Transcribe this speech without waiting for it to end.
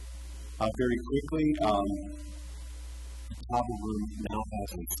Very quickly, the topper room now has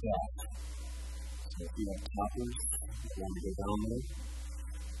a staff. So if you have toppers that want to go down there,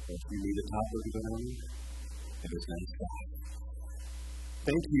 or if you need a topper to go down there, it is now staff.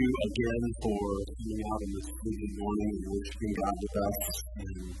 Thank you again for coming out on this busy morning and worshiping God with us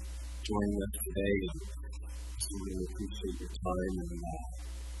and joining us today. And we really appreciate your time and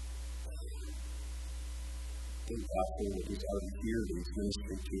thank God for what He's already here, that He's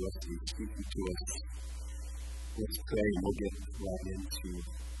ministering to us, that He's speaking to us. Let's pray and we'll get right into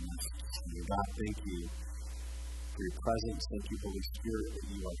messages. God, thank you for your presence. Thank you, Holy Spirit, that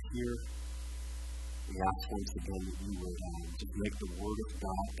you are here. We ask once again that you would just make the Word of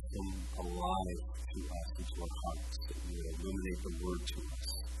God come alive to us, into our hearts, that you would illuminate the Word to us,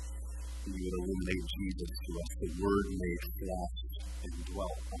 that you would illuminate Jesus to us, the Word made flesh and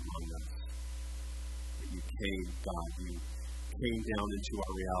dwelt among us. That you came, God, you came down into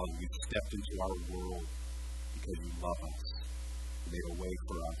our reality, you stepped into our world because you love us, you made a way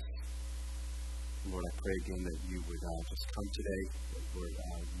for us. Lord, I pray again that you would just come today, that Lord,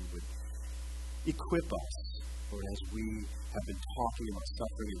 you would equip us, Lord, as we have been talking about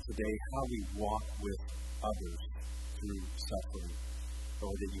suffering, and today how we walk with others through suffering.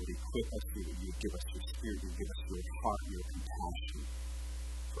 Lord, that you would equip us, that you would give us your spirit, you would give us your heart, your compassion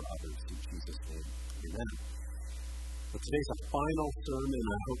for others. In Jesus' name, amen. But today's our final sermon.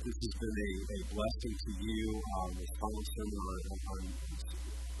 I hope this has been a blessing to you. This final sermon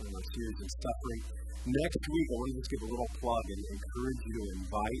on our series on suffering. Next week, I want to just give a little plug and encourage you to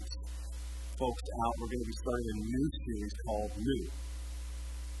invite folks out. We're going to be starting a new series called New.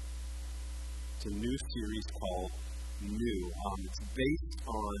 It's a new series called New. It's based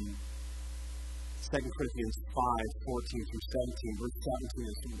on 2 Corinthians 5:14 through 17. Verse 17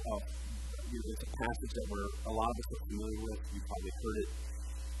 is it's a passage that a lot of us are familiar with. You've probably heard it.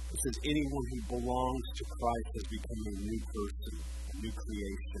 It says, anyone who belongs to Christ has become a new person, a new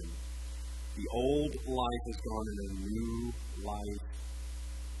creation. The old life is gone and a new life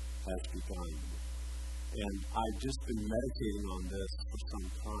has begun. And I've just been meditating on this for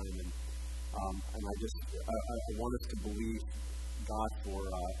some time, and I want us to believe God for.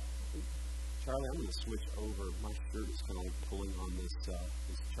 Charlie, I'm going to switch over. My shirt is kind of like pulling on this.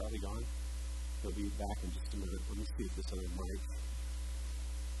 Is Charlie gone? He'll be back in just a minute. Let me see if this other mic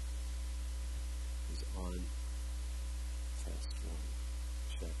is on. Test one.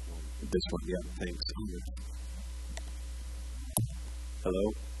 Check one. This one, yeah. Thanks.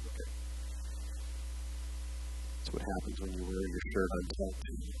 Hello. That's what happens when you wear your shirt untucked.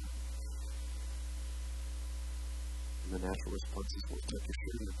 And the natural response is, well, tuck your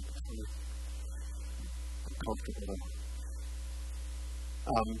shirt in. I'm comfortable.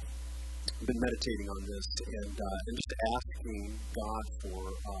 I've been meditating on this and just asking God for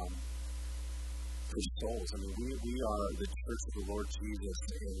souls. I mean, we are the Church of the Lord Jesus,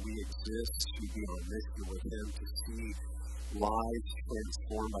 and we exist to be on mission with Him, to see lives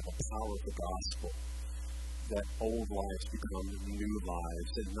transformed by the power of the gospel. That old lives become new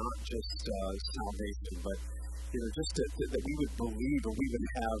lives, and not just salvation, but just that we would believe, or we would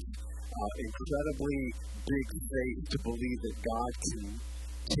have incredibly big faith to believe that God can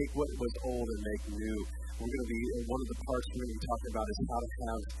take what was old and make new. We're going to be, one of the parts we're going to be talking about is how to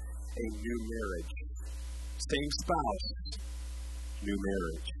have a new marriage. Same spouse, new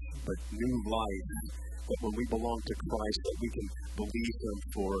marriage, but new life. That when we belong to Christ, that we can believe Him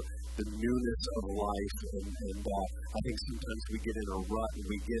for the newness of life. And I think sometimes we get in a rut and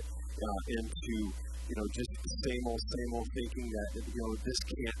we get into just the same old thinking that this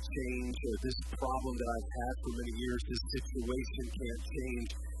can't change, or this problem that I've had for many years, this situation can't change.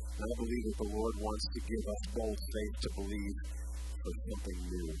 And I believe that the Lord wants to give us bold faith to believe for something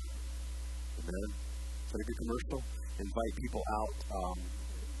new. Amen. Is that a good commercial? Invite people out.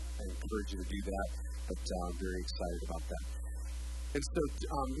 I encourage you to do that. But I'm very excited about that. And so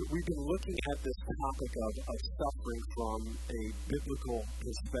we've been looking at this topic of suffering from a biblical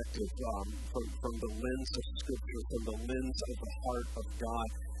perspective, from the lens of Scripture, from the lens of the heart of God.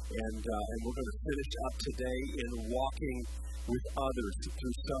 And we're going to finish up today in walking with others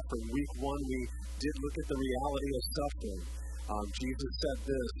through suffering. Week 1, we did look at the reality of suffering. Jesus said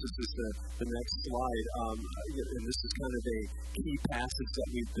this is the next slide, and this is kind of a key passage that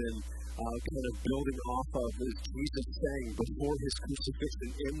we've been kind of building off of, is Jesus saying, before His crucifixion,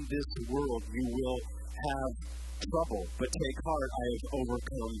 in this world you will have trouble, but take heart, I have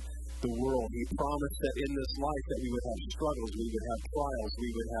overcome the world. He promised that in this life that we would have struggles, we would have trials, we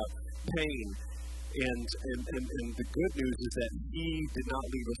would have pain, And the good news is that He did not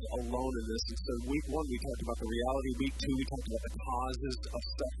leave us alone in this. And so week 1, we talked about the reality. Week 2, we talked about the causes of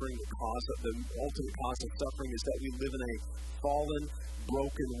suffering. The ultimate cause of suffering is that we live in a fallen,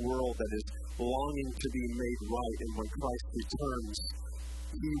 broken world that is longing to be made right. And when Christ returns,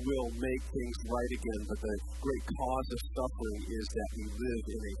 He will make things right again. But the great cause of suffering is that we live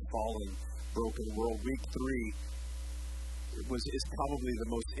in a fallen, broken world. Week 3 is probably the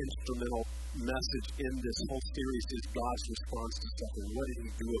most instrumental message in this whole series is God's response to suffering. What did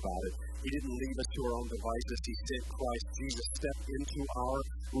He do about it? He didn't leave us to our own devices. He sent Christ. Jesus stepped into our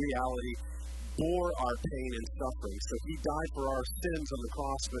reality, bore our pain and suffering. So He died for our sins on the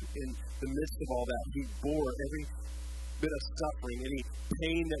cross, but in the midst of all that, He bore every bit of suffering, any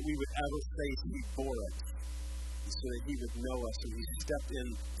pain that we would ever face, He bore it so that He would know us. And He stepped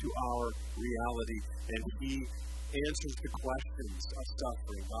into our reality, and He answers the questions of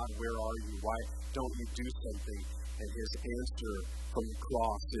suffering. God, where are you? Why don't you do something? And His answer from the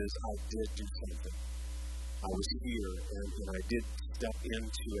cross is, I did do something. I was here, and I did step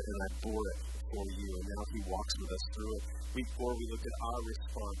into it, and I bore it for you. And now He walks with us through it. Week 4, we looked at our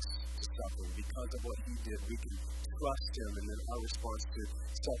response to suffering. Because of what He did, we can trust Him, and then our response to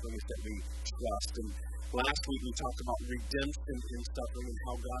suffering is that we trust. And last week, we talked about redemption in suffering and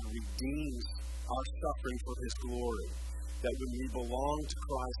how God redeems our suffering for His glory. That when we belong to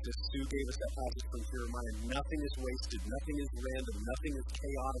Christ, as Sue gave us that passage from Jeremiah, nothing is wasted, nothing is random, nothing is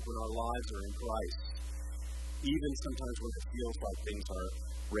chaotic when our lives are in Christ. Even sometimes when it feels like things are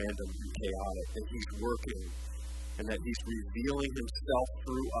random and chaotic, that He's working and that He's revealing Himself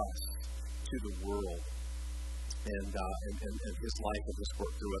through us to the world and His life and His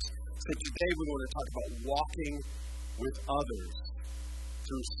work through us. So today we want to talk about walking with others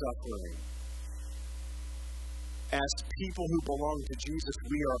through suffering. As people who belong to Jesus,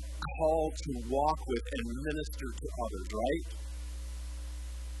 we are called to walk with and minister to others, right?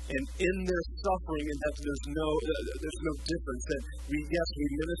 And in their suffering, and that there's no difference. That we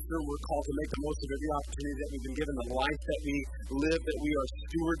minister. We're called to make the most of every opportunity that we've been given, the life that we live, that we are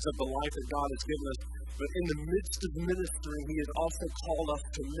stewards of the life that God has given us. But in the midst of ministering, He has also called us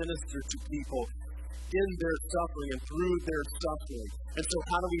to minister to people in their suffering and through their suffering. And so,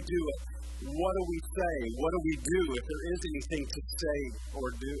 how do we do it? What do we say? What do we do if there is anything to say or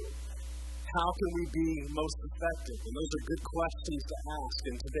do? How can we be most effective? And those are good questions to ask.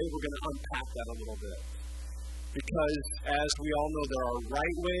 And today we're going to unpack that a little bit. Because as we all know, there are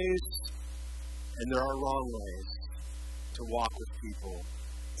right ways and there are wrong ways to walk with people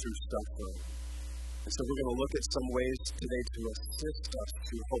through suffering. And so we're going to look at some ways today to assist us,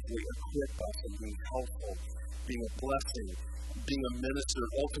 to hopefully equip us in being helpful, being a blessing, being a minister,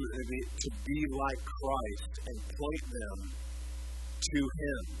 ultimately to be like Christ and point them to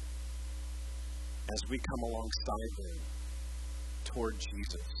Him as we come alongside Him toward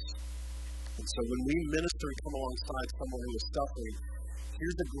Jesus. And so when we minister and come alongside someone who is suffering,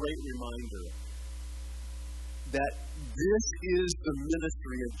 here's a great reminder that this is the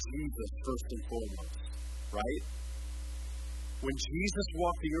ministry of Jesus first and foremost, right? When Jesus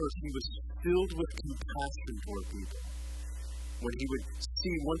walked the earth, He was filled with compassion toward people. When He would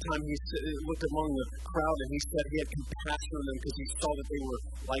see, one time He looked among the crowd and He said He had compassion on them because He saw that they were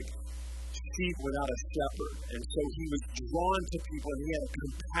like sheep without a shepherd. And so He was drawn to people and He had a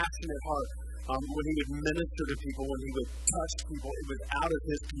compassionate heart. When He would minister to people, when He would touch people, it was out of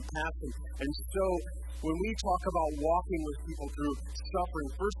His compassion. And so when we talk about walking with people through suffering,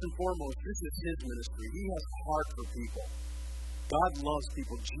 first and foremost, this is His ministry. He has a heart for people. God loves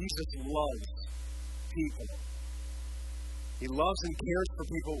people. Jesus loves people. He loves and cares for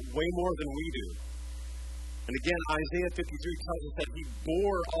people way more than we do. And again, Isaiah 53 tells us that He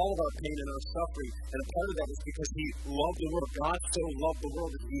bore all of our pain and our suffering. And a part of that is because He loved the world. God so loved the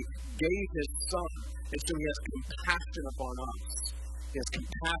world that He gave His Son. And so He has compassion upon us. He has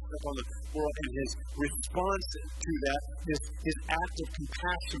compassion upon the world. And His response to that, His act of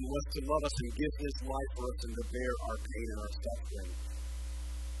compassion was to love us and give His life for us and to bear our pain and our suffering.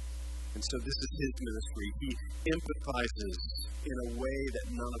 And so this is His ministry. He empathizes in a way that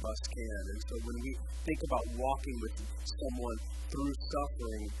none of us can. And so when we think about walking with someone through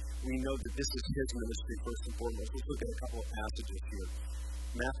suffering, we know that this is His ministry first and foremost. Let's look at a couple of passages here.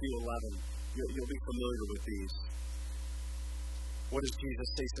 Matthew 11. You'll be familiar with these. What does Jesus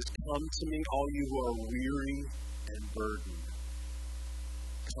say? He says, "Come to me, all you who are weary and burdened."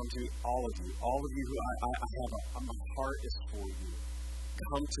 Come to all of you. All of you who my heart is for you.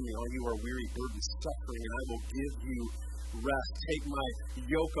 Come to me, all you who are weary, burdened, suffering, and I will give you rest. Take my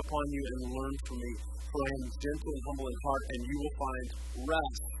yoke upon you and learn from me, for I am gentle and humble in heart, and you will find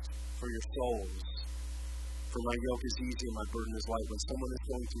rest for your souls. For my yoke is easy and my burden is light. When someone is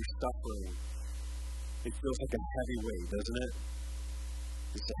going through suffering, it feels like a heavy weight, doesn't it?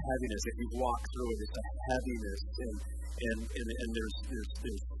 It's a heaviness. If you walk through it, it's a heaviness. And there's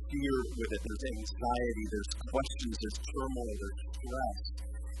fear with it. There's anxiety. There's questions. There's turmoil. There's stress.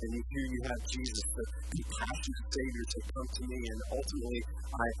 And here you have Jesus, the compassionate Savior, to come to me. And ultimately,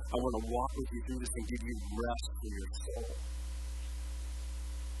 I want to walk with you through this and give you rest for your soul.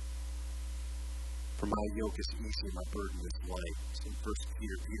 For my yoke is easy and my burden is light. So in 1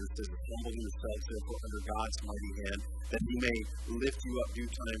 Peter says, humble yourselves therefore under God's mighty hand, that he may lift you up due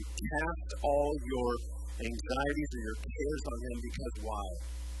time. Cast all your anxieties or your cares on him, because why?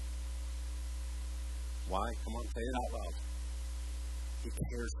 Why? Come on, say it out loud. He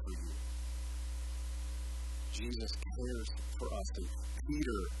cares for you. Jesus cares for us. And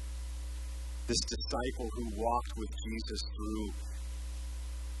Peter, this disciple who walked with Jesus through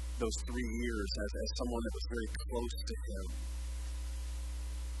those 3 years as someone that was very close to him.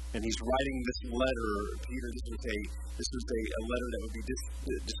 And he's writing this letter. Peter, this was a letter that would be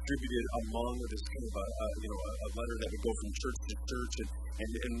distributed among, or this kind of a letter that would go from church to church.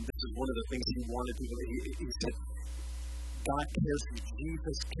 And this is one of the things he wanted people to. He said, God cares for you.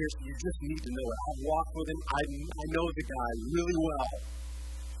 Jesus cares for you. You just need to know it. I've walked with him. I know the guy really well.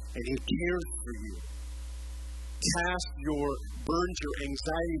 And he cares for you. Cast your burdens, your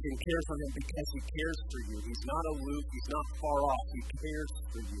anxieties, and cares on him, because he cares for you. He's not aloof. He's not far off. He cares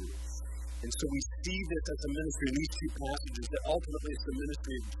for you. And so we see this as a ministry in these two passages, that ultimately it's the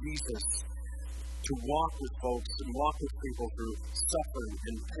ministry of Jesus to walk with folks and walk with people through suffering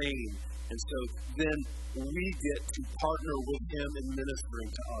and pain. And so then we get to partner with him in ministering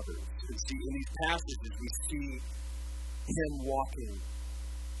to others. And see, in these passages, we see him walking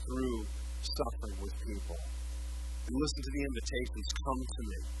through suffering with people. And listen to the invitations, come to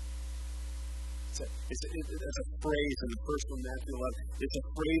me. It's a phrase in the first one, Matthew 11. It's a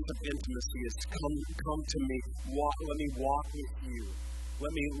phrase of intimacy. It's come to me. Let me walk with you.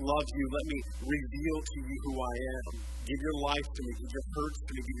 Let me love you. Let me reveal to you who I am. Give your life to me. Give your hurts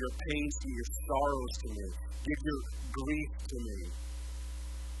to me. Give your pains to me. Your sorrows to me. Give your grief to me.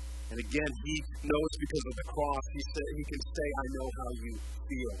 And again, he knows because of the cross. He can say, I know how you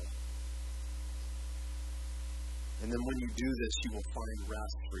feel. And then when you do this, you will find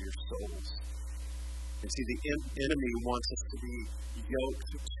rest for your souls. And see, the enemy wants us to be yoked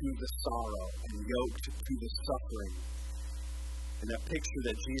to the sorrow and yoked to the suffering. And that picture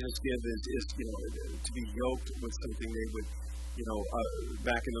that Jesus gives is to be yoked with something. They would,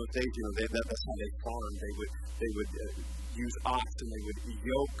 back in those days, that's how they farmed. They would use oxen. They would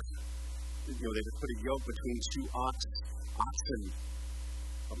yoke. They would put a yoke between two oxen.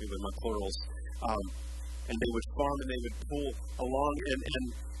 I'll be with my plurals. And they would farm and they would pull along.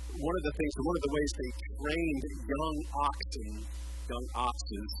 And one of the ways they trained young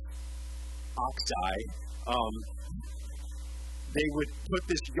oxes, they would put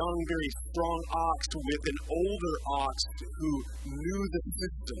this young, very strong ox with an older ox who knew the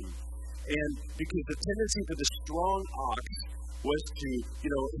system. And because the tendency for the strong ox was to,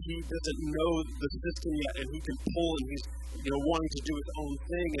 he doesn't know the system yet, and he can pull, and he's, wanting to do his own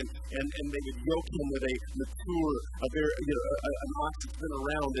thing, and they would yoke him with a mature, an ox that's been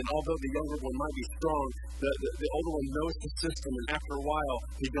around, and although the younger one might be strong, the older one knows the system, and after a while,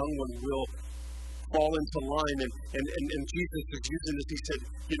 the young one will fall into line, and Jesus is using this. He said,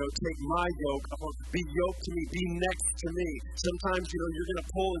 take my yoke, be yoked to me, be next to me. Sometimes, you're going to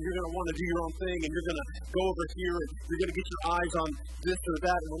pull and you're going to want to do your own thing, and you're going to go over here and you're going to get your eyes on this or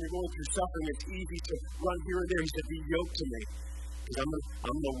that, and when you're going through suffering, it's easy to run here and there. He said, be yoked to me, because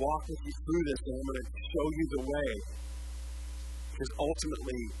I'm going to walk with you through this, and I'm going to show you the way. Because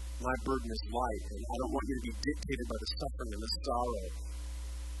ultimately, my burden is light, and I don't want you to be dictated by the suffering and the sorrow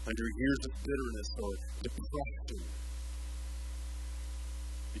under years of bitterness or depression.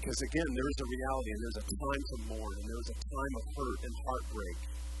 Because again, there is a reality, and there's a time to mourn, and there's a time of hurt and heartbreak.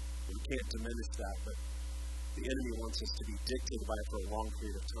 We can't diminish that, but the enemy wants us to be dictated by it for a long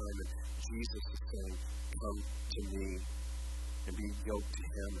period of time, and Jesus is saying, come to me and be yoked to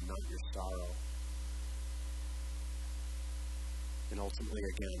him and not your sorrow. And ultimately,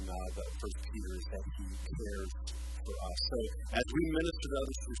 again, the first Peter is that he cares for us. So as we minister to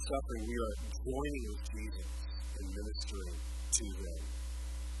others through suffering, we are joining with Jesus and ministering to them.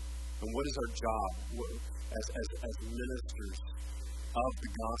 And what is our job as ministers of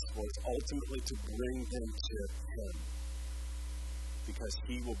the gospel? It's ultimately to bring them to him, because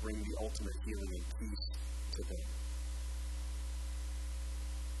he will bring the ultimate healing and peace to them.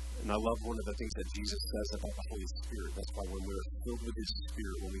 And I love one of the things that Jesus says about the Holy Spirit. That's why when we're filled with His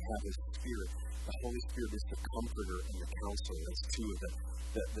Spirit, when we have His Spirit, the Holy Spirit is the comforter and the counselor. That's two of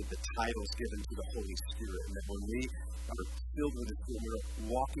the titles given to the Holy Spirit. And that when we are filled with His Spirit, we're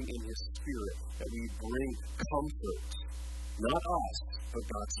walking in His Spirit, that we bring comfort, not us, but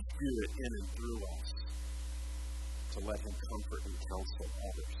God's Spirit in and through us, to let Him comfort and counsel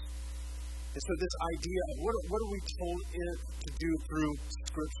others. And so this idea of what are we told to do through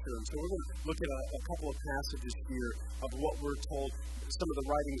Scripture? And so we're going to look at a couple of passages here of what we're told, some of the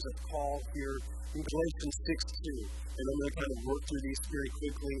writings of Paul here in Galatians 6:2. And I'm going to kind of work through these very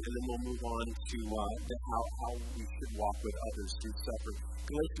quickly, and then we'll move on to how we should walk with others through suffering.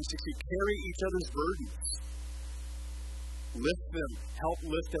 Galatians 6:2, carry each other's burdens. Lift them, help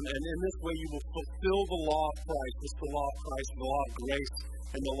lift them, and in this way you will fulfill the law of Christ. It's the law of Christ, the law of grace,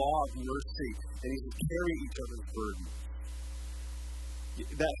 and the law of mercy. And He will carry each other's burden.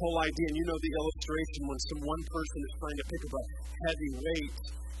 That whole idea, and you know the illustration when one person is trying to pick up a heavy weight,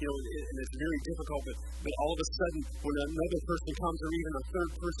 and it's very difficult, but all of a sudden, when another person comes, or even a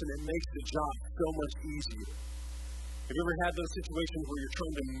third person, it makes the job so much easier. Have you ever had those situations where you're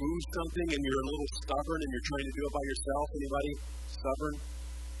trying to move something and you're a little stubborn and you're trying to do it by yourself? Anybody stubborn?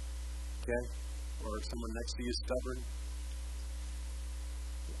 Okay. Or someone next to you stubborn?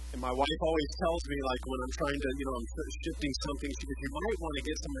 And my wife always tells me, like, when I'm trying to, I'm shifting something, she goes, you might want to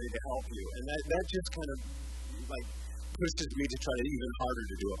get somebody to help you. And that just kind of, like, pushes me to try to even harder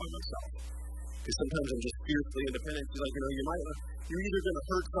to do it by myself. Because sometimes I'm just fiercely independent. She's like, you're either going to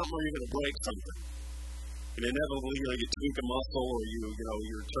hurt something or you're going to break something. And inevitably, you tweak a muscle, or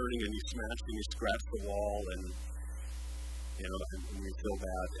you're turning and you smash and you scratch the wall, and you feel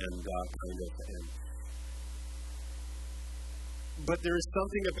bad and kind of. But there is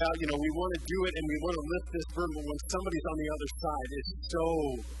something about we want to do it and we want to lift this burden, but when somebody's on the other side, it's so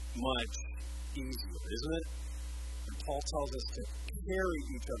much easier, isn't it? And Paul tells us to carry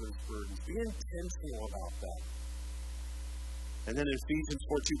each other's burdens. Be intentional about that. And then in Ephesians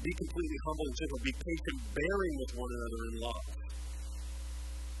 4:2, be completely humble and gentle. Be patient, bearing with one another in love.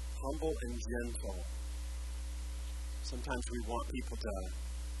 Humble and gentle. Sometimes we want people to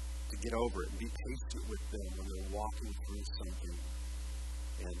get over it and be patient with them when they're walking through something.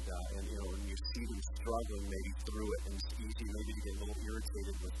 And when you see them struggling maybe through it, and it's easy maybe to get a little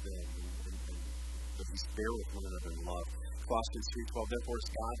irritated with them. But just bear with one another in love. Colossians 3:12, therefore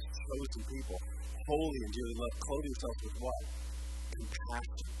as God's chosen people, holy and dearly loved, clothe yourselves with what?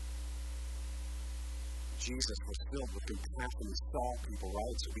 Compassion. Jesus was filled with compassion. He saw people,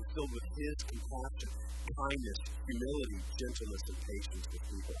 right? So be filled with His compassion, kindness, humility, gentleness, and patience with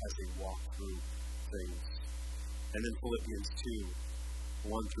people as they walk through things. And then Philippians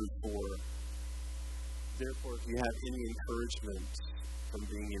 2:1-4. Therefore, if you have any encouragement from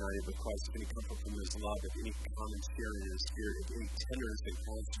being united with Christ, if any comfort from His love, if any common sharing in His Spirit, if any tenderness and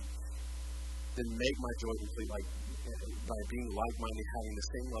compassion, then make my joy complete by being like-minded, having the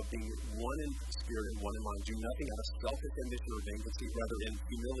same love, being one in spirit and one in mind. Do nothing out of selfish ambition or vain conceit, rather in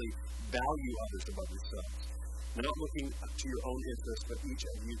humility value others above yourselves. Not looking to your own interest, but each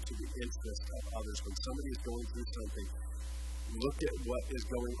of you to the interest of others. When somebody is going through something, look at what is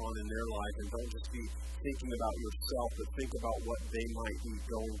going on in their life and don't just be thinking about yourself, but think about what they might be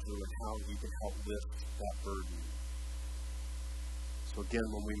going through and how you can help lift that burden. So again,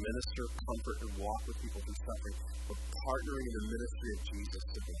 when we minister comfort and walk with people through suffering, we're partnering in the ministry of Jesus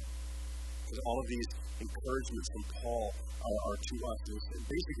to them. Because all of these encouragements from Paul are to us. And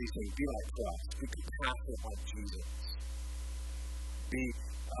basically saying, be like Christ. Be compassionate like Jesus.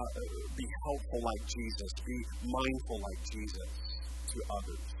 Be helpful like Jesus. Be mindful like Jesus to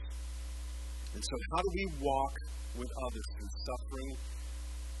others. And so how do we walk with others through suffering?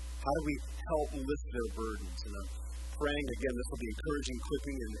 How do we help lift their burdens? And I'm praying, again, this will be encouraging,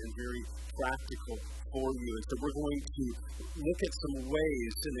 equipping, and very practical for you. And so we're going to look at some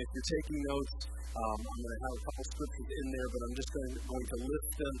ways, and if you're taking notes, I'm going to have a couple scriptures in there, but I'm just going to list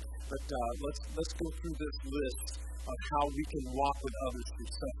them. But let's go through this list of how we can walk with others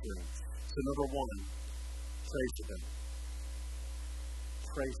through suffering. So number one, pray for them.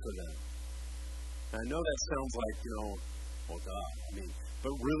 Pray for them. And I know that sounds like, oh God,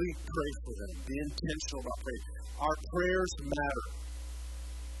 but really pray for them. Be intentional about praying. Our prayers matter.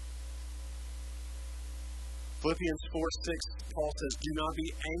 Philippians 4:6, Paul says, do not be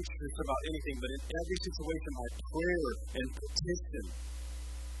anxious about anything, but in every situation by prayer and petition.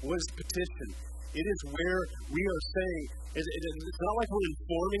 What is petition? It is where we are saying, it's not like we're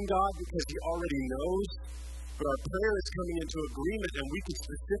informing God because He already knows. But our prayer is coming into agreement, and we can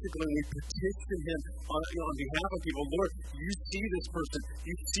specifically, when we petition Him on behalf of people, Lord, you see this person,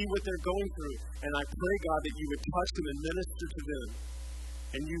 you see what they're going through, and I pray, God, that you would touch them and minister to them,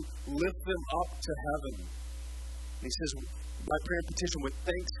 and you lift them up to heaven. And He says, by prayer and petition, with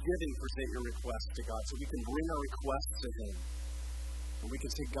thanksgiving, present your requests to God, so we can bring our requests to Him. And we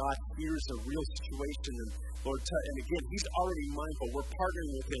can say, God, here's a real situation, and Lord, and again, He's already mindful. We're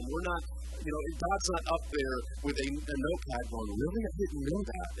partnering with Him. We're not, God's not up there with a notepad going, really? I didn't know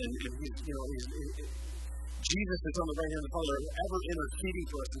that. And He's, Jesus is on the right hand of the Father, ever interceding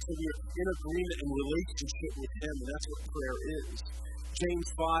for us. And so we are in agreement and relationship with Him, and that's what prayer is. James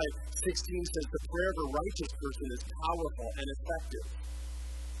 5:16 says, the prayer of a righteous person is powerful and effective.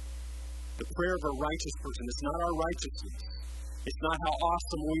 The prayer of a righteous person is not our righteousness. It's not how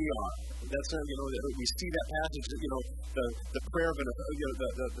awesome we are. That's not, we see that passage that, the prayer of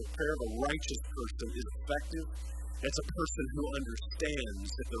the prayer of a righteous person is effective. It's a person who understands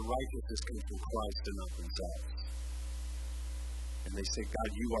that their righteousness comes from Christ and not themselves. And they say, God,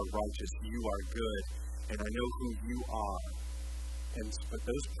 you are righteous, you are good, and I know who you are. But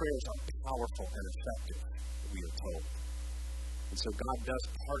those prayers are powerful and effective, we are told. And so God does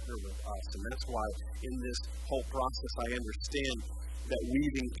partner with us, and that's why in this whole process I understand that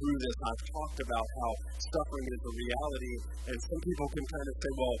weaving through this, I've talked about how suffering is a reality, and some people can kind of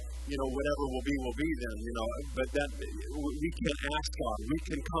say, well, whatever will be then, but that we can ask God, we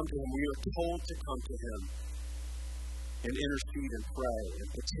can come to Him, we are told to come to Him and intercede and pray and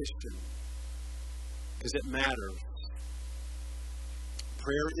petition, because it matters.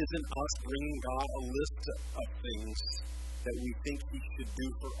 Prayer isn't us bringing God a list of things that we think He should do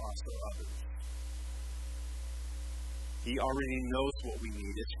for us or others. He already knows what we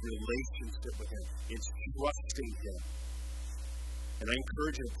need. It's relationship with Him. It's trusting Him. And I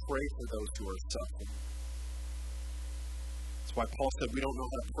encourage you to pray for those who are suffering. That's why Paul said we don't know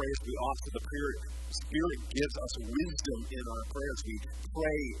how to pray as we ought, so the Spirit gives us wisdom in our prayers. We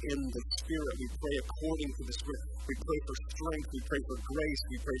pray in the Spirit. We pray according to the Spirit. We pray for strength. We pray for grace.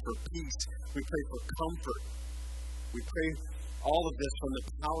 We pray for peace. We pray for comfort. We pray all of this from the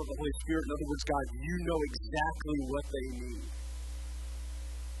power of the Holy Spirit. In other words, God, you know exactly what they need.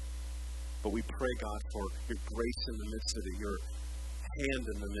 But we pray, God, for your grace in the midst of it, your hand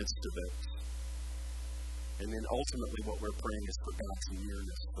in the midst of it. And then ultimately what we're praying is for God's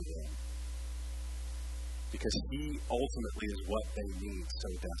nearness for them. Because He ultimately is what they need so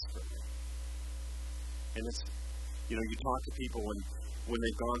desperately. And it's, you talk to people when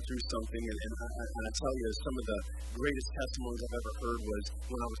they've gone through something, and I tell you, some of the greatest testimonies I've ever heard was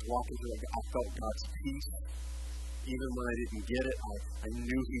when I was walking through it, I felt God's peace. Even when I didn't get it, I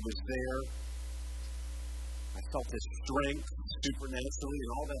knew He was there. I felt His strength supernaturally,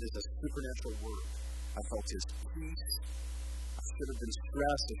 and all that is a supernatural word. I felt His peace. I should have been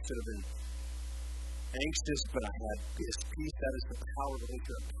stressed. I should have been anxious, but I had His peace. That is the power of the Holy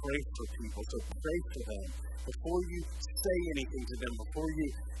Spirit. Pray for people. So pray for them. Before you say anything to them, before you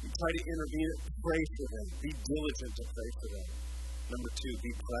try to intervene, pray for them. Be diligent to pray for them. Number 2,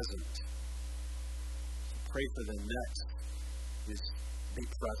 be present. Pray for them. Next is be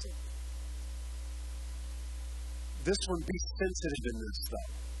present. This one, be sensitive in this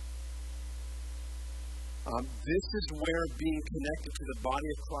stuff. This is where being connected to the body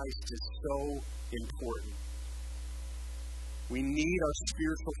of Christ is so important. We need our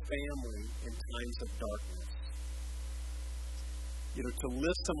spiritual family in times of darkness. To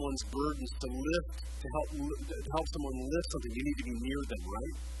lift someone's burdens, to help someone lift something, you need to be near them,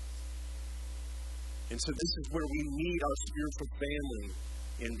 right? And so this is where we need our spiritual family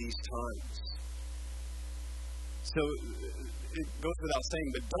in these times. So it goes without saying,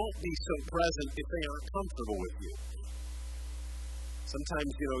 but don't be so present if they aren't comfortable with you.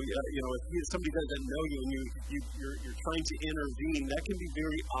 Sometimes, if somebody doesn't know you and you're trying to intervene, that can be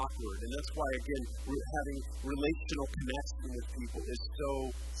very awkward. And that's why, again, having relational connection with people is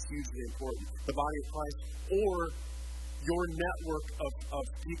so hugely important. The body of Christ, or your network of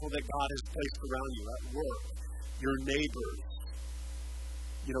people that God has placed around you at work, your neighbors,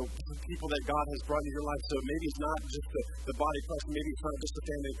 people that God has brought into your life. So maybe it's not just the body of Christ, maybe it's not just the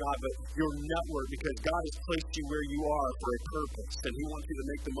family of God, but your network, because God has placed you where you are for a purpose, and He wants you to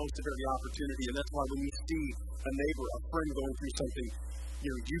make the most of every opportunity. And that's why when you see a neighbor, a friend going through something,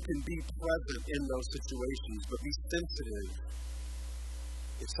 you can be present in those situations, but be sensitive.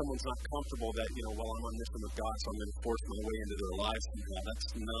 If someone's not comfortable that, well, I'm on mission with God, so I'm going to force my way into their lives somehow, that's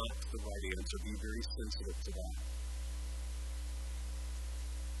not the right answer. Be very sensitive to that.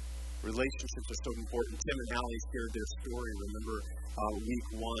 Relationships are so important. Tim and Allie shared their story, remember, week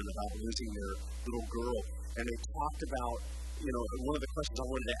one about losing their little girl. And they talked about, one of the questions I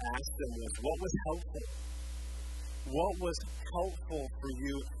wanted to ask them was, what was helpful? What was helpful for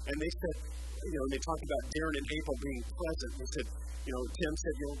you? And they said, they talked about Darren and April being present. They said, Tim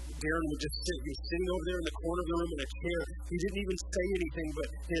said, Darren would just sit. He was sitting over there in the corner of the room in a chair. He didn't even say anything, but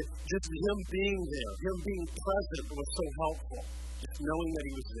just him being there, him being present was so helpful. Just knowing that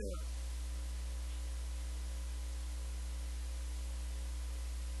he was there.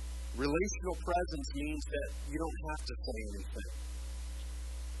 Relational presence means that you don't have to say anything.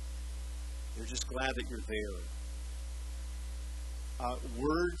 You're just glad that you're there.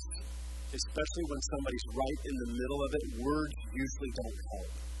 Words, especially when somebody's right in the middle of it, words usually don't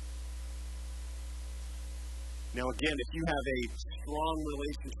help. Now again, if you have a strong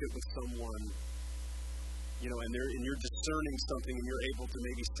relationship with someone, and you're discerning something and you're able to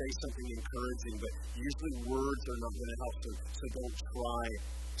maybe say something encouraging, but usually words are not going to help, so don't try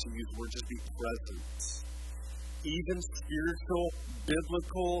to use words, just be present. Even spiritual,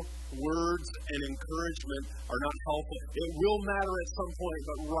 biblical words and encouragement are not helpful. It will matter at some point,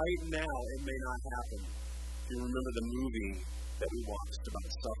 but right now it may not happen. If you remember the movie that we watched about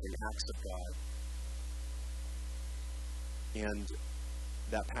the suffering acts of God, and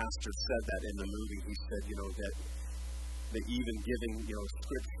that pastor said that in the movie. He said, that even giving,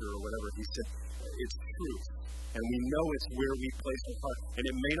 scripture or whatever, he said, it's truth. And we know it's where we place our heart. And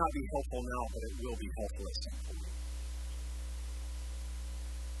it may not be helpful now, but it will be helpful at some point.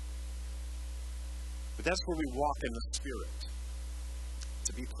 But that's where we walk in the Spirit.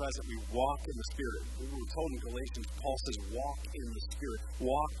 To be present, we walk in the Spirit. We were told in Galatians, Paul says, walk in the Spirit.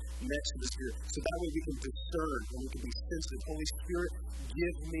 Walk next to the Spirit. So that way we can discern and we can be sensitive. Holy Spirit,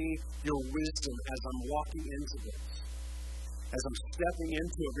 give me your wisdom as I'm walking into this. As I'm stepping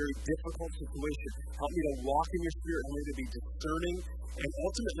into a very difficult situation, help me to walk in your Spirit, help me to be discerning, and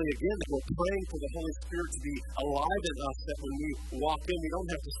ultimately, again, that we're praying for the Holy Spirit to be alive in us, that when we walk in, we don't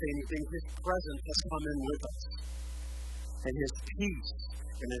have to say anything. His presence has come in with us. And His peace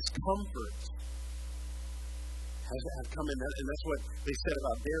and His comfort have come in. And that's what they said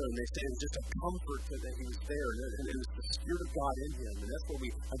about Darren. They said it was just a comfort that he was there, and it was the Spirit of God in him. And that's what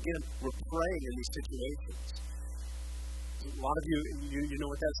we're praying in these situations. A lot of you know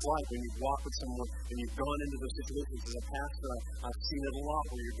what that's like when you walk with someone and you've gone into those situations. As a pastor, I've seen it a lot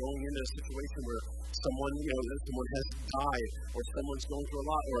where you're going into a situation where someone has died or someone's going through a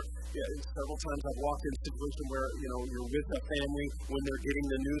lot. Or several times I've walked in a situation where you're with a family when they're getting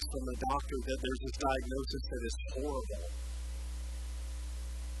the news from the doctor that there's this diagnosis that is horrible.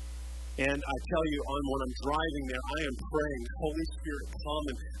 And I tell you, when I'm driving there, I am praying, Holy Spirit, come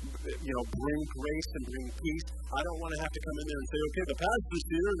and bring grace and bring peace. I don't want to have to come in there and say, okay, the pastor's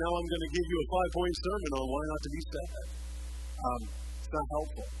here, now I'm going to give you a 5-point sermon on why not to be sad. It's not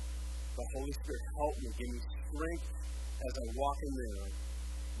helpful. The Holy Spirit, help me, give me strength as I walk in there,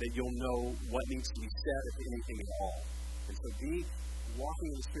 that you'll know what needs to be said, if anything at all. And so be walking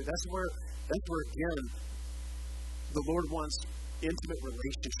in the Spirit. That's where again, the Lord wants intimate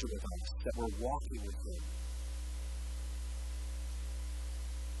relationship with us, that we're walking with Him.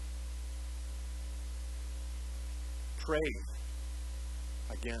 Pray,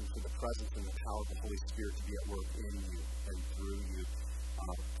 again, for the presence and the power of the Holy Spirit to be at work in you and through you.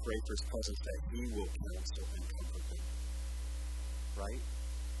 Pray for His presence that He will counsel and comfort you. Right?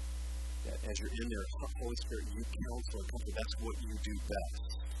 That as you're in there, Holy Spirit, you counsel and comfort. That's what you do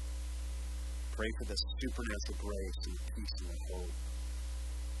best. Pray for the supernatural grace and peace and hope.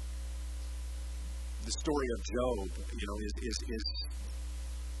 The story of Job, is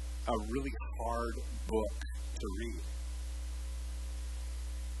a really hard book to read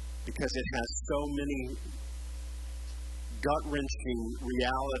because it has so many gut-wrenching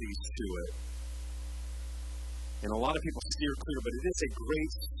realities to it, and a lot of people steer clear. But it is a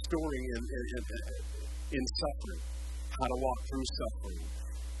great story in suffering, how to walk through suffering.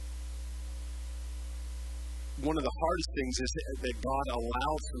 One of the hardest things is that God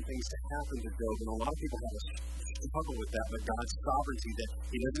allows some things to happen to Job, and a lot of people have a struggle with that, but God's sovereignty, that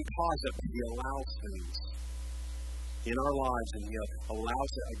He doesn't cause it, but He allows things in our lives, and He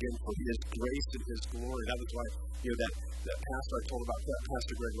allows it, again, for His grace and His glory. That was why, that pastor I told about,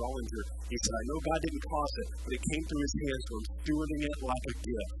 Pastor Greg Rollinger, he said, I know God didn't cause it, but it came through His hands, so I'm stewarding it like a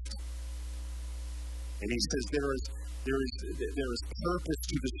gift. And he says there is purpose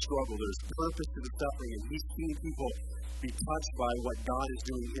to the struggle. There's purpose to the suffering. And he's seen people be touched by what God is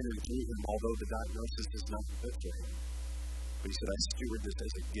doing in and through him, although the diagnosis is not good for him. But he said, I steward this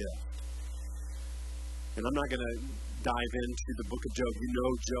as a gift. And I'm not going to dive into the book of Job. You know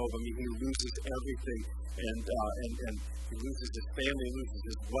Job. I mean, he loses everything, and he loses his family, he loses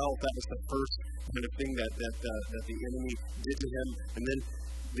his wealth. That was the first kind of thing that the enemy did to him. And then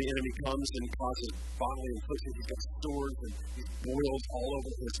the enemy comes and causes bodily affliction. He's got sores and he's boils all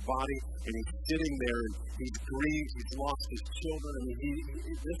over his body, and he's sitting there and he's grieved. He's lost his children. I mean,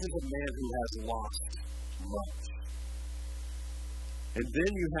 this is a man who has lost much. And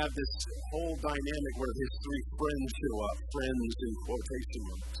then you have this whole dynamic where his three friends show up, friends in quotation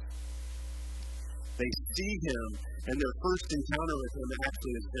marks. They see him, and their first encounter with him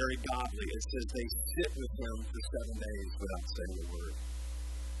actually is very godly. It says they sit with him for 7 days without saying a word.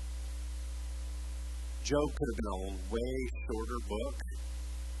 Job could have been a way shorter book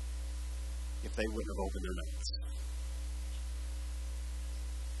if they wouldn't have opened their mouths.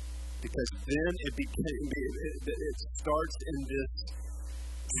 Because then it starts in this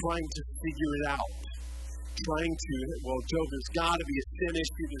trying to figure it out. Job, there's got to be a sin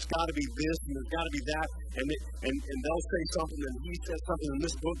issue, there's got to be this, and there's got to be that, and they'll say something, and he says something, and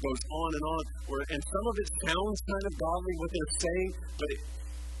this book goes on, and some of it sounds kind of godly, what they're saying, but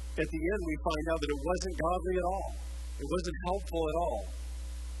at the end we find out that it wasn't godly at all. It wasn't helpful at all.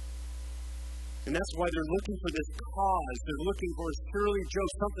 And that's why they're looking for this cause. They're looking for, surely, Job,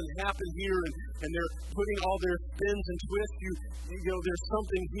 something happened here, and they're putting all their spins and twists. You know, there's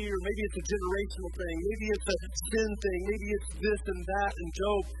something here. Maybe it's a generational thing. Maybe it's a sin thing. Maybe it's this and that. And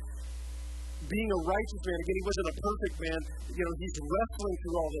Job, being a righteous man, again, he wasn't a perfect man. You know, he's wrestling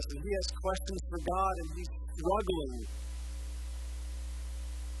through all this, and he has questions for God, and he's struggling.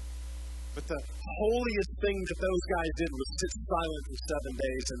 But the holiest thing that those guys did was sit silent for 7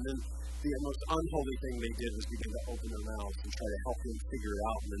 days, and then the most unholy thing they did was begin to open their mouths and try to help him figure it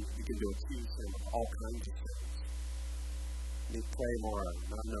out, and then begin to accuse him of all kinds of things. You pray more,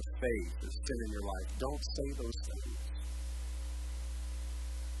 not enough faith, there's sin in your life. Don't say those things.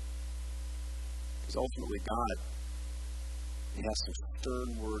 Because ultimately God, he has some stern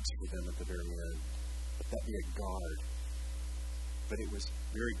words for them at the very end. Let that be a guard. But it was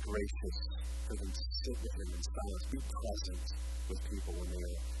very gracious for them to sit with him in silence, be present with people when they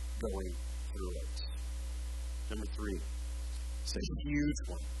are going through it. Number 3, it's a huge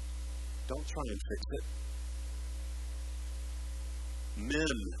one. Don't try and fix it.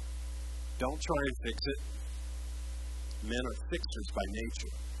 Men, don't try and fix it. Men are fixers by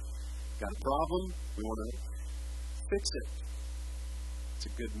nature. Got a problem? We want to fix it. It's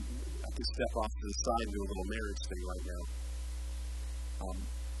a good, I can step off to the side and do a little marriage thing right now.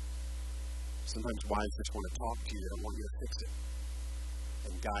 Sometimes wives just want to talk to you, they don't want you to fix it.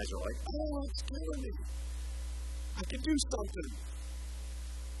 And guys are like, oh, it's killing me. I can do something.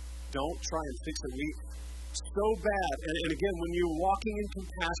 Don't try and fix it. So bad. And again, when you're walking in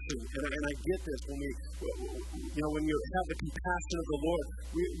compassion, and I get this, when you have the compassion of the Lord,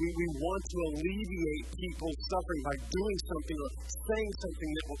 we want to alleviate people's suffering by doing something or saying something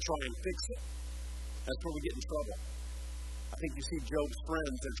that will try and fix it. That's where we get in trouble. I think you see Job's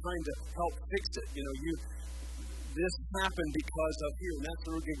friends, they're trying to help fix it. This happened because of here, and that's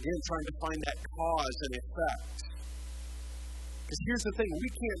where we're again trying to find that cause and effect. Because here's the thing,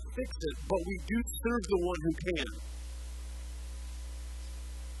 we can't fix it, but we do serve the one who can.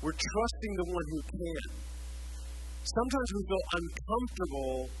 We're trusting the one who can. Sometimes we feel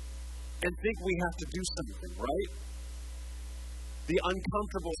uncomfortable and think we have to do something, right? The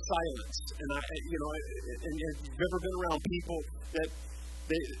uncomfortable silence. And you've ever been around people that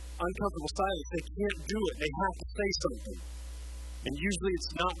uncomfortable silence, they can't do it. They have to say something. And usually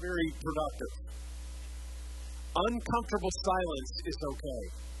it's not very productive. Uncomfortable silence is okay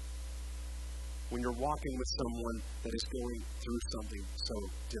when you're walking with someone that is going through something so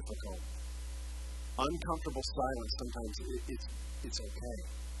difficult. Uncomfortable silence, sometimes it's okay.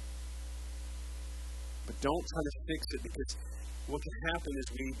 But don't try to fix it, because what can happen is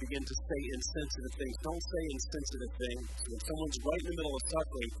we begin to say insensitive things. Don't say insensitive things. When someone's right in the middle of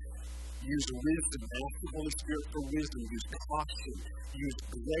suffering, use wisdom. Ask the Holy Spirit for wisdom. Use caution. Use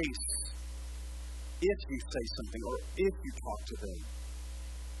grace. If you say something or if you talk to them.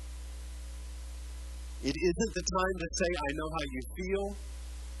 It isn't the time to say, I know how you feel,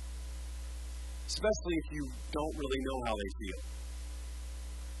 especially if you don't really know how they feel.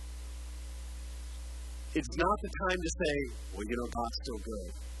 It's not the time to say, well, God's still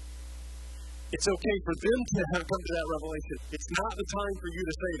good. It's okay for them to have come to that revelation. It's not the time for you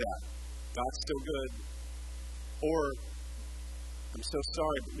to say that. God's still good. Or, I'm so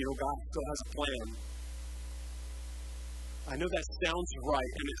sorry, but God still has a plan. I know that sounds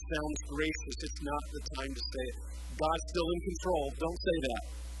right and it sounds gracious. It's not the time to say it. God's still in control. Don't say that.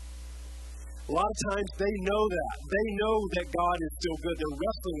 A lot of times they know that. They know that God is still good. They're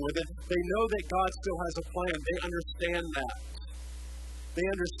wrestling with it. They know that God still has a plan. They understand that. They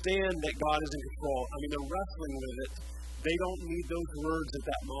understand that God is in control. I mean, they're wrestling with it. They don't need those words at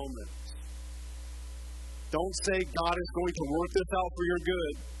that moment. Don't say God is going to work this out for your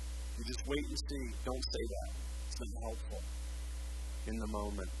good. You just wait and see. Don't say that. It's not helpful in the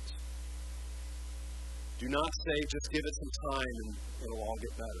moment. Do not say, just give it some time and it'll all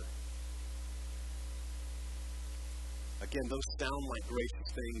get better. Again, those sound like gracious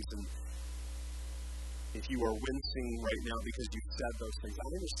things, and if you are wincing right now because you've said those things, I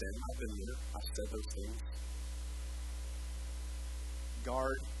understand. I've been there. I've said those things.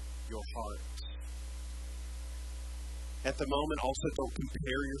 Guard your heart. At the moment, also don't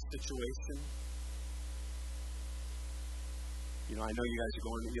compare your situation. I know you guys are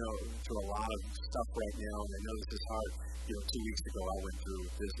going, through a lot of stuff right now, and I know this is hard. 2 weeks ago I went through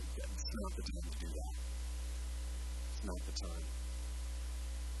this. It's not the time to do that. It's not the time.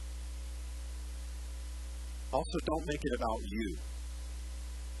 Also, don't make it about you.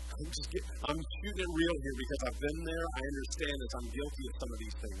 I'm shooting it real here because I've been there. I understand this. I'm guilty of some of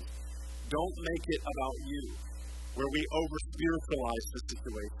these things. Don't make it about you, where we over-spiritualize the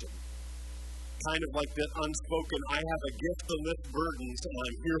situation. Kind of like that unspoken, I have a gift to lift burdens, and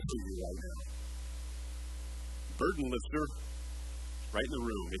I'm here for you right now. Burden lifter, right in the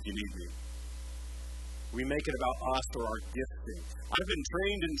room if you need me. We make it about us or our gifting. I've been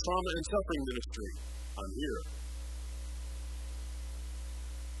trained in trauma and suffering ministry. I'm here.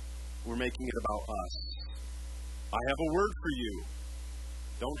 We're making it about us. I have a word for you.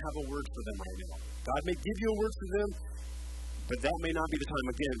 Don't have a word for them right now. God may give you a word for them, but that may not be the time.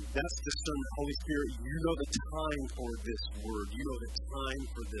 Again, that's discernment. Holy Spirit, you know the time for this word. You know the time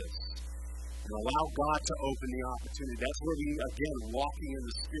for this. And allow God to open the opportunity. That's where we, again, walking in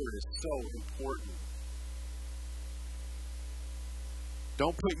the Spirit is so important.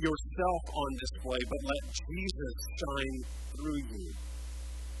 Don't put yourself on display, but let Jesus shine through you.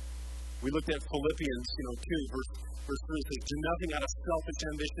 We looked at Philippians 2, verse 3. It says, do nothing out of selfish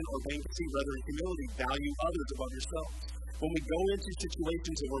ambition or vainglory, rather in humility, value others above yourselves. When we go into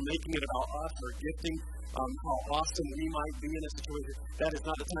situations and we're making it about us, our gifting, how awesome we might be in a situation, that is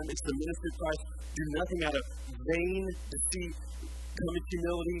not the time. It's the ministry of Christ. Do nothing out of vain deceit. Come in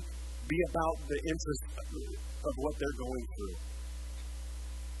humility. Be about the interest of what they're going through.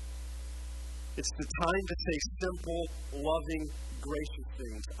 It's the time to say simple, loving, gracious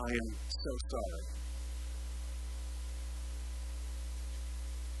things. I am so sorry.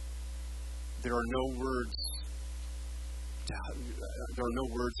 There are no words. There are no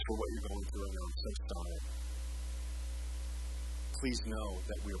words for what you're going through, and I'm so sorry. Please know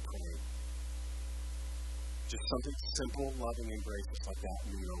that we are praying. Just something simple, loving, and gracious like that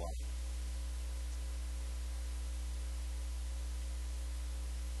in your life.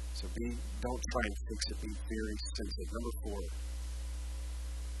 So don't try and fix it. Be very sensitive. Number 4,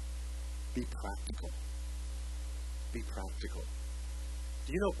 be practical. Be practical.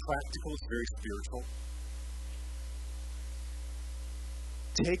 Do you know practical is very spiritual?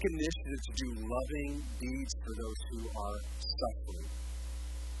 Take initiative to do loving deeds for those who are suffering.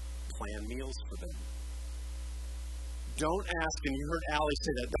 Plan meals for them. Don't ask, and you heard Allie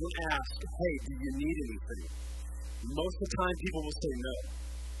say that, don't ask, hey, do you need anything? Most of the time people will say no.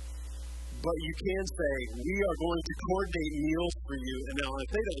 But you can say, we are going to coordinate meals for you. And now if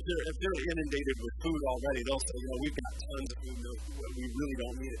they're inundated with food already, they'll say, we've got tons of food, we really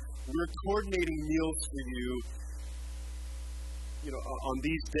don't need it. We're coordinating meals for you, on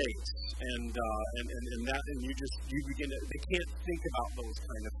these dates, and you begin to, they can't think about those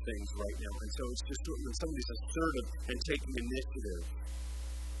kind of things right now. And so it's just when somebody's assertive and taking initiative,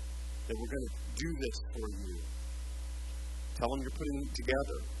 that we're going to do this for you. Tell them you're putting it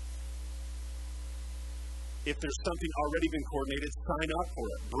together. If there's something already been coordinated, sign up for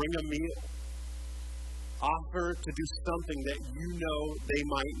it. Bring a meal. Offer to do something that you know they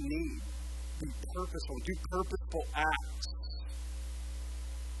might need. Be purposeful. Do purposeful acts.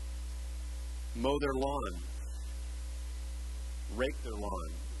 Mow their lawn. Rake their lawn.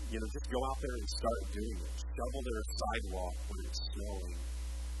 Just go out there and start doing it. Shovel their sidewalk when it's snowing.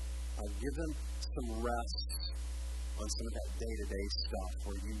 Give them some rest on some of that day-to-day stuff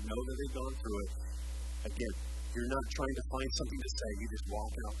where you know that they've gone through it. Again, you're not trying to find something to say. You just walk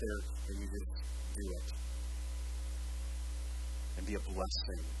out there and you just do it. And be a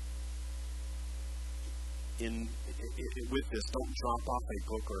blessing. With this, don't drop off a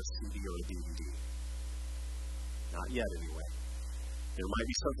book or a CD or a DVD. Not yet, anyway. There might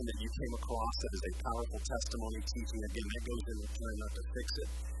be something that you came across that is a powerful testimony teaching. Again, that goes in with trying not to fix it.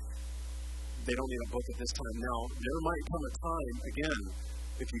 they don't need a book at this time. Now, there might come a time, again,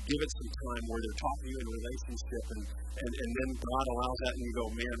 if you give it some time where they're talking to you in a relationship and then God allows that and you go,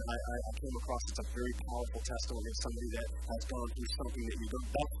 man, I came across it's a very powerful testimony of somebody that has gone through something that you don't,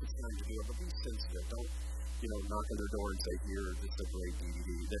 that's the time to do it, but be sensitive. Don't, knock on their door and say, here, this is a great DVD.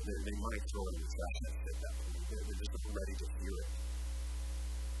 They might throw it in the trash at that point. They're just ready to hear it.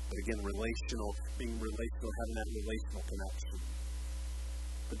 But again, being relational, having that relational connection.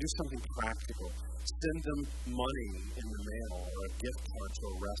 But do something practical. Send them money in the mail or a gift card to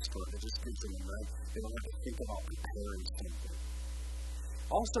a restaurant that just gives them a night. They don't have to think about preparing something.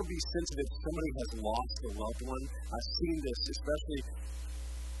 Also be sensitive if somebody has lost a loved one. I've seen this, especially,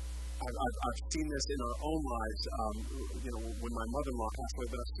 I've seen this in our own lives, when my mother-in-law passed away,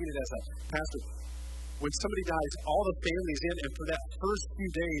 but I've seen it as a pastor. When somebody dies, all the family's in, and for that first few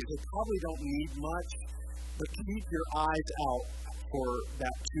days, they probably don't need much, but keep your eyes out for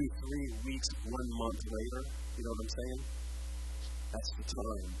that 2-3 weeks, 1 month later. You know what I'm saying? That's the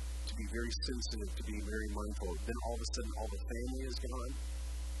time to be very sensitive, to be very mindful. Then all of a sudden, all the family is gone,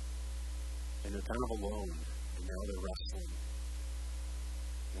 and they're kind of alone, and now they're wrestling.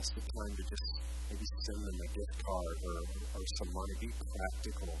 That's the time to just maybe send them a gift card or some money. Be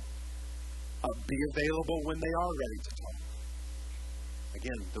practical. Be available when they are ready to talk.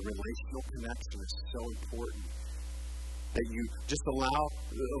 Again, the relational connection is so important that you just allow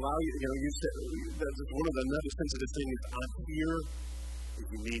you. That's one of the another sensitive things. I'm here if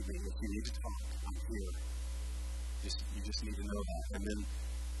you need me. If you need to talk, I'm here. You just need to know that, and then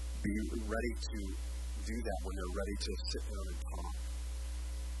be ready to do that when they're ready to sit down and talk.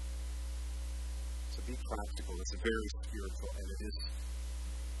 So be practical. It's very spiritual, and it is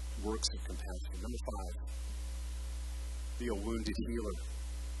works of compassion. Number 5, be a wounded healer.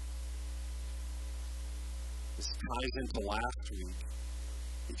 This ties into last week.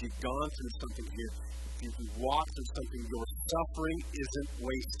 If you've gone through something here, if you've walked through something, your suffering isn't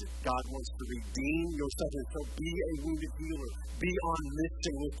wasted. God wants to redeem your suffering. So be a wounded healer. Be on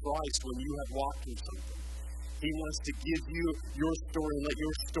mission with Christ when you have walked through something. He wants to give you your story and let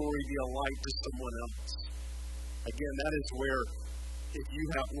your story be a light to someone else. Again, that is where if you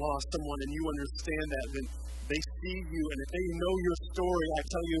have lost someone and you understand that, then they see you, and if they know your story, I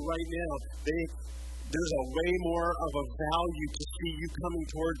tell you right now, there's a way more of a value to see you coming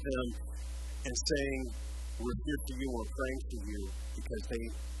towards them and saying, we're here for you, we're praying for you, because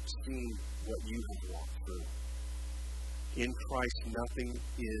they've seen what you have walked through. In Christ, nothing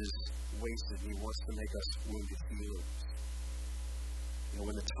is wasted. He wants to make us wounded healers.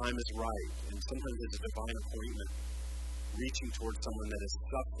 When the time is right, and sometimes it's a divine appointment, reaching towards someone that is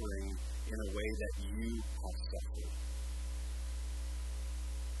suffering in a way that you have suffered.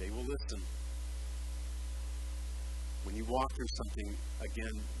 They will listen. When you walk through something,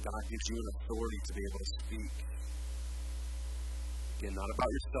 again, God gives you an authority to be able to speak. Again, not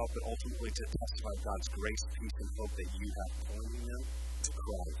about yourself, but ultimately to testify God's grace, peace, and hope that you have, pointing them to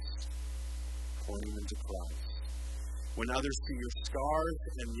Christ. Pointing them to Christ. When others see your scars,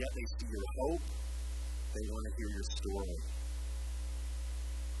 and yet they see your hope, they want to hear your story.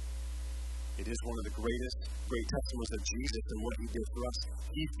 It is one of the great testimonies of Jesus and what He did for us.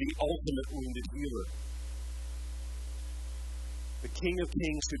 He's the ultimate wounded healer. The King of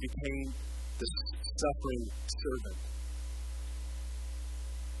Kings who became the suffering servant.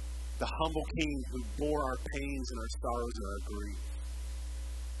 The humble King who bore our pains and our sorrows and our grief.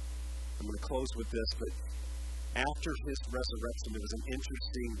 I'm going to close with this, but after His resurrection, there was an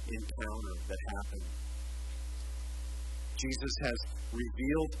interesting encounter that happened. Jesus has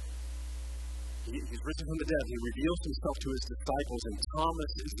revealed, He's risen from the dead. He reveals Himself to His disciples, and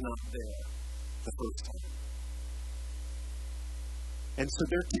Thomas is not there the first time. And so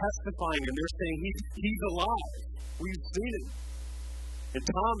they're testifying, and they're saying, He's alive. We've seen Him. And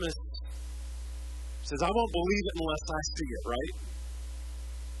Thomas says, I won't believe it unless I see it, right?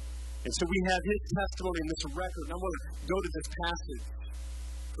 And so we have his testimony in this record. And I want to go to this passage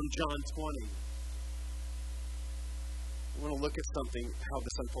from John 20. I want to look at something, how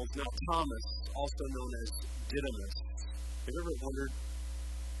this unfolds. Now, Thomas, also known as Didymus. Have you ever wondered?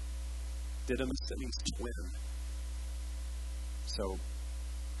 Didymus, that means twin. So,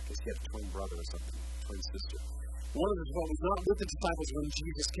 I guess he had a twin brother or something, twin sister. One of the 12 was not with the disciples when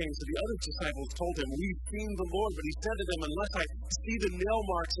Jesus came. So the other disciples told him, we've seen the Lord. But he said to them, unless I see the nail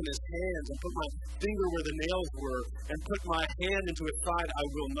marks in His hands and put my finger where the nails were and put my hand into His side, I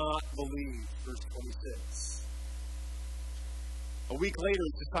will not believe. Verse 26. A week later,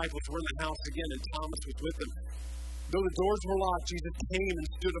 His disciples were in the house again, and Thomas was with them. Though the doors were locked, Jesus came and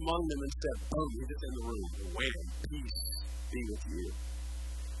stood among them and said, boom, He was in the room. Wham, peace be with you.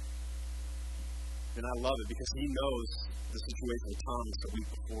 And I love it because he knows the situation with Thomas the week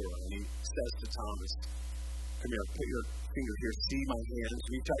before. And he says to Thomas, come here, put your finger here, see my hands,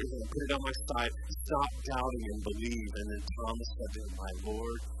 reach out your hand, put it on my side, stop doubting and believe. And then Thomas said to him, my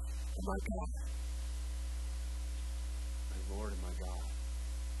Lord and my God. My Lord and my God.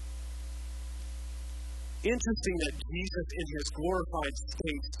 Interesting that Jesus in his glorified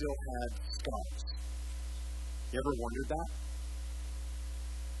state still had scars. You ever wondered that?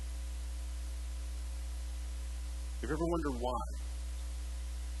 You ever wondered why?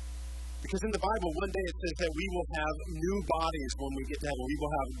 Because in the Bible, one day it says that we will have new bodies when we get to heaven. We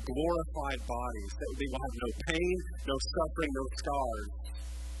will have glorified bodies. That we will have no pain, no suffering, no scars.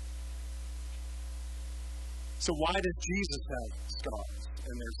 So why does Jesus have scars?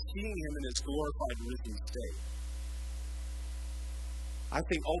 And they're seeing him in his glorified risen state. I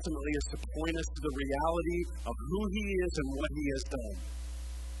think ultimately it's to point us to the reality of who he is and what he has done.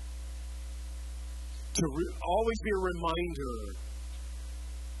 To always be a reminder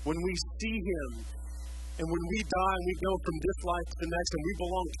when we see him and when we die and we go from this life to the next and we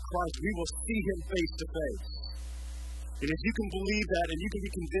belong to Christ, we will see him face to face. And if you can believe that and you can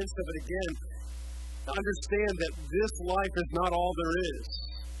be convinced of it again, understand that this life is not all there is.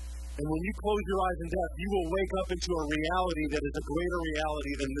 And when you close your eyes in death, you will wake up into a reality that is a greater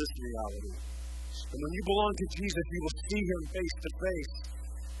reality than this reality. And when you belong to Jesus, you will see him face to face.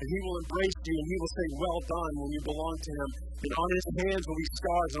 And he will embrace you and he will say, well done, when you belong to him. And on his hands will be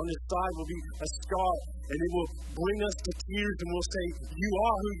scars, on his side will be a scar. And it will bring us to tears and we'll say, you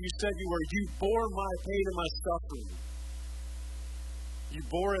are who you said you were. You bore my pain and my suffering. You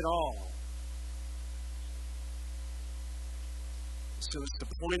bore it all. So it's to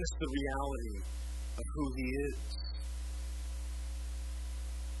point us to the reality of who he is.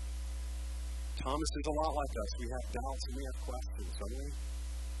 Thomas is a lot like us. We have doubts and we have questions, don't we?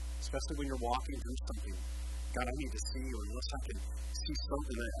 Especially when you're walking through something. God, I need to see, or unless I can see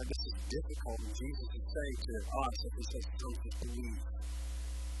something that this is difficult. And Jesus is saying to us, if he says, don't just believe.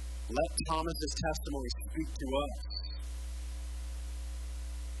 Let Thomas's testimony speak to us.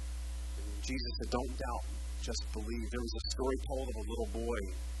 And Jesus said, don't doubt, just believe. There was a story told of a little boy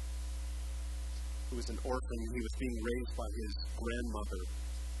who was an orphan and he was being raised by his grandmother.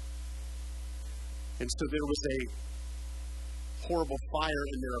 And so there was a horrible fire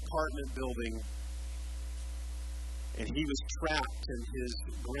in their apartment building, and he was trapped, and his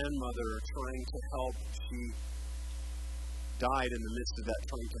grandmother, trying to help, she died in the midst of that,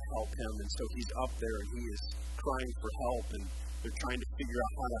 trying to help him. And so he's up there and he is crying for help, and they're trying to figure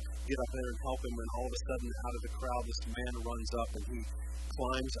out how to get up there and help him. And all of a sudden, out of the crowd, this man runs up and he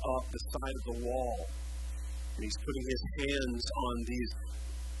climbs up the side of the wall, and he's putting his hands on these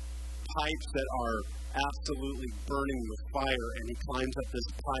pipes that are absolutely burning with fire, and he climbs up this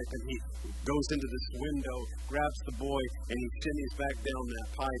pipe and he goes into this window, grabs the boy, and he shimmies back down that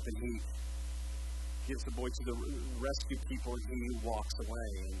pipe, and he gives the boy to the rescue people, and he walks away.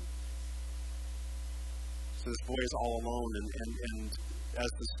 And so this boy is all alone, and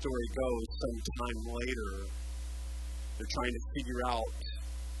as the story goes, some time later, they're trying to figure out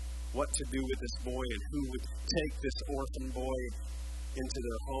what to do with this boy and who would take this orphan boy into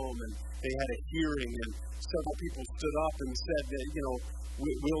their home. And they had a hearing, and several people stood up and said that,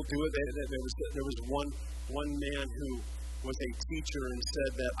 we'll do it. There was one man who was a teacher and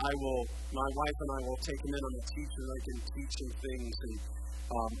said that my wife and I will take him in. I'm a teacher, and I can teach him things, and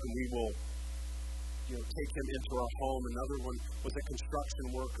we will take him into our home. Another one was a construction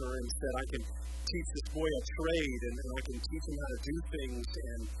worker and said, I can teach this boy a trade, and I can teach him how to do things,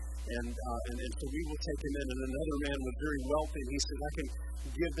 and so we will take him in. And another man was very wealthy, and he said, I can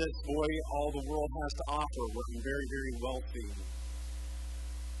give this boy all the world has to offer. We're very, very wealthy.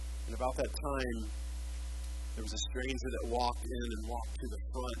 And about that time, there was a stranger that walked in and walked to the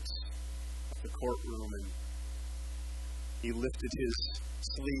front of the courtroom, and he lifted his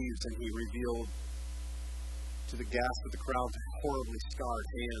sleeves and he revealed to the gasp of the crowd horribly scarred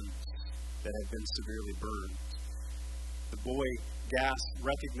hands that had been severely burned. The boy gasps,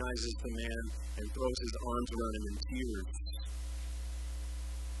 recognizes the man, and throws his arms around him in tears,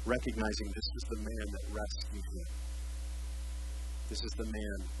 recognizing this was the man that rescued him. This is the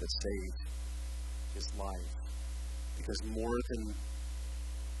man that saved his life. Because more than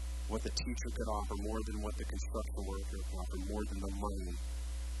what the teacher could offer, more than what the construction worker could offer, more than the money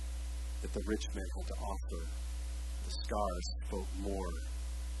that the rich man had to offer, the scars spoke more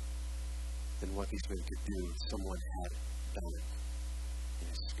than what these men could do if someone had done it. And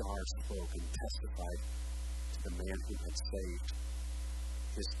his scars spoke and testified to the man who had saved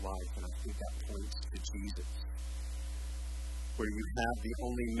his life. And I think that points to Jesus. where you have the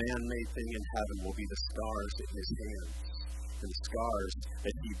only man-made thing in heaven will be the scars in his hands, and the scars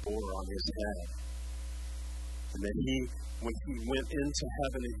that he bore on his head. And that when he went into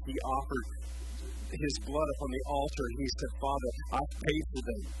heaven and he offered his blood upon the altar, and he said, Father, I've paid for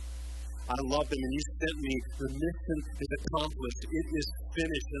them. I love them, and you sent me. The mission is accomplished. It is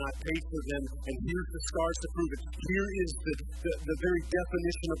finished, and I paid for them, and here's the scars to prove it. Here is the very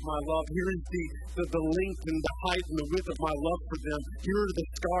definition of my love. Here is the length and the height and the width of my love for them. Here are the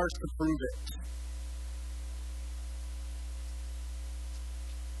scars to prove it.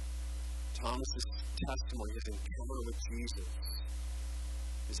 Thomas's testimony, his encounter with Jesus,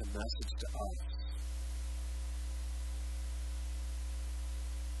 is a message to us.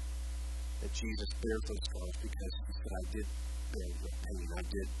 That Jesus bears those scars because he said, I did bear your pain, I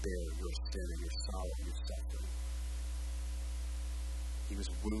did bear your sin and your sorrow and your suffering. He was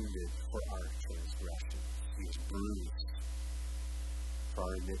wounded for our transgressions. He was bruised for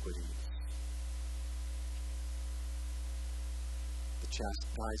our iniquities. The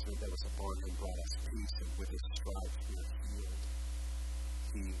chastisement that was upon him brought us peace, and with his stripes we are healed.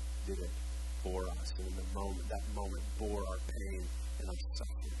 He did it for us, and in that moment bore our pain and our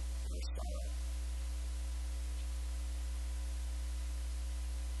suffering.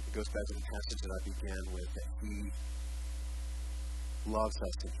 It goes back to the passage that I began with, that he loves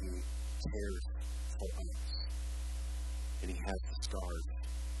us and he cares for us. And he has the scars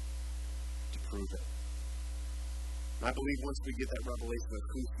to prove it. And I believe once we get that revelation of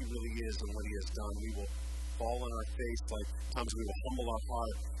who he really is and what he has done, we will fall on our face like Thomas. We will humble our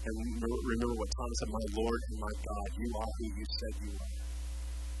heart and remember what Thomas said, my Lord and my God, you are who you said you are.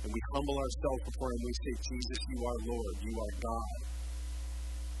 And we humble ourselves before him. We say, Jesus, you are Lord. You are God.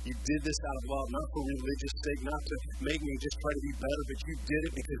 You did this out of love, not for religious sake, not to make me just try to be better, but you did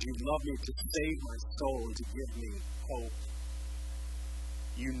it because you love me to save my soul and to give me hope.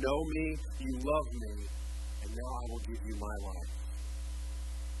 You know me, you love me, and now I will give you my life.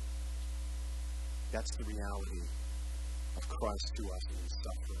 That's the reality of Christ to us in his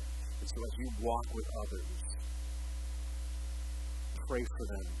suffering. And so as you walk with others, pray for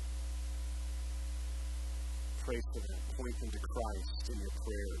them. Pray for them. Point them to Christ in your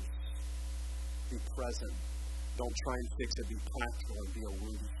prayers. Be present. Don't try and fix it. Be practical and be a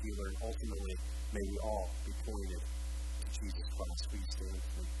wounded healer. And ultimately, may we all be pointed to Jesus Christ. We stand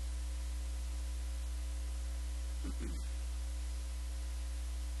for him.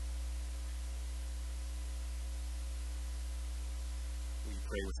 Will you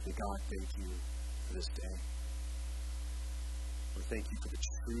pray with me? God, thank you for this day. Lord, thank you for the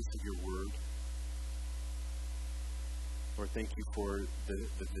truth of your word. Lord, thank you for the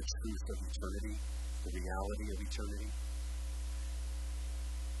truth of eternity, the reality of eternity.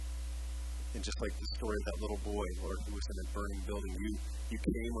 And just like the story of that little boy, Lord, who was in a burning building, you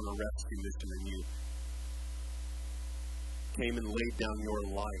came on a rescue mission and you came and laid down your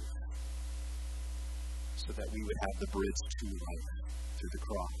life so that we would have the bridge to life through the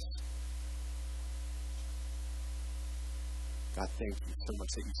cross. God, thank you so much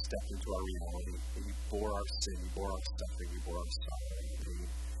that you stepped into our reality, that you bore our sin, you bore our suffering, you bore our sorrow and pain.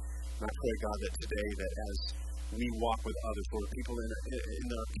 And I pray, God, that today, that as we walk with others, Lord, people in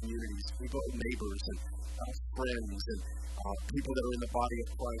our communities, people, neighbors and friends and people that are in the body of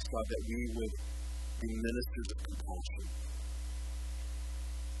Christ, God, that we would be ministers of compassion.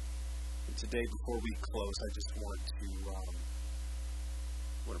 And today, before we close, I just want to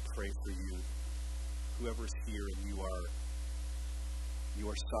pray for you. Whoever's here and you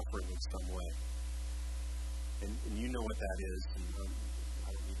are suffering in some way. And you know what that is. And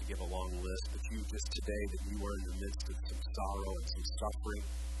I don't need to give a long list, but you just today that you are in the midst of some sorrow and some suffering.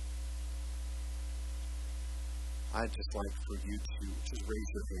 I'd just like for you to just raise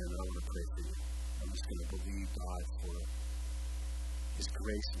your hand and I want to pray for you. I'm just going to believe God for his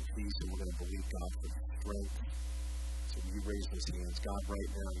grace and peace, and we're going to believe God for his strength. So when you raise those hands, God,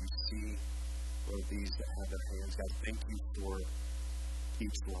 right now you see, Lord, these that have their hands. God, thank you for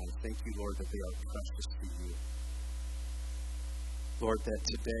each one. Thank you, Lord, that they are precious to you. Lord, that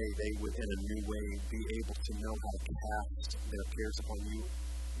today they would in a new way be able to know how to cast their cares upon you,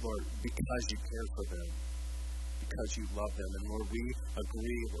 Lord, because you care for them, because you love them. And Lord, we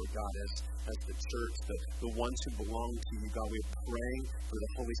agree, Lord God, as the church, the ones who belong to you, God, we are praying for the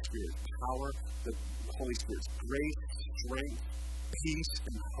Holy Spirit's power, the Holy Spirit's grace, strength, peace,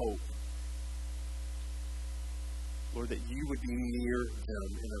 and hope. Lord, that you would be near them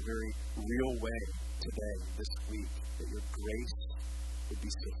in a very real way today, this week, that your grace would be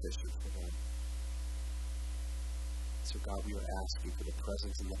sufficient for them. So, God, we are asking for the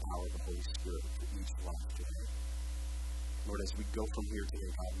presence and the power of the Holy Spirit for each life today. Lord, as we go from here today,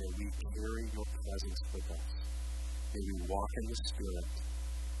 God, may we carry your presence with us. May we walk in the Spirit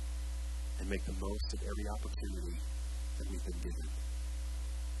and make the most of every opportunity that we've been given.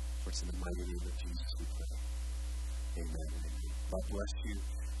 For it's in the mighty name of Jesus we pray. Amen. God bless you.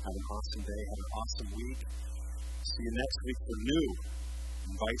 Have an awesome day. Have an awesome week. See you next week for new.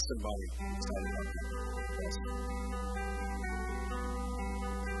 Invite somebody. Excited about that. Bless you.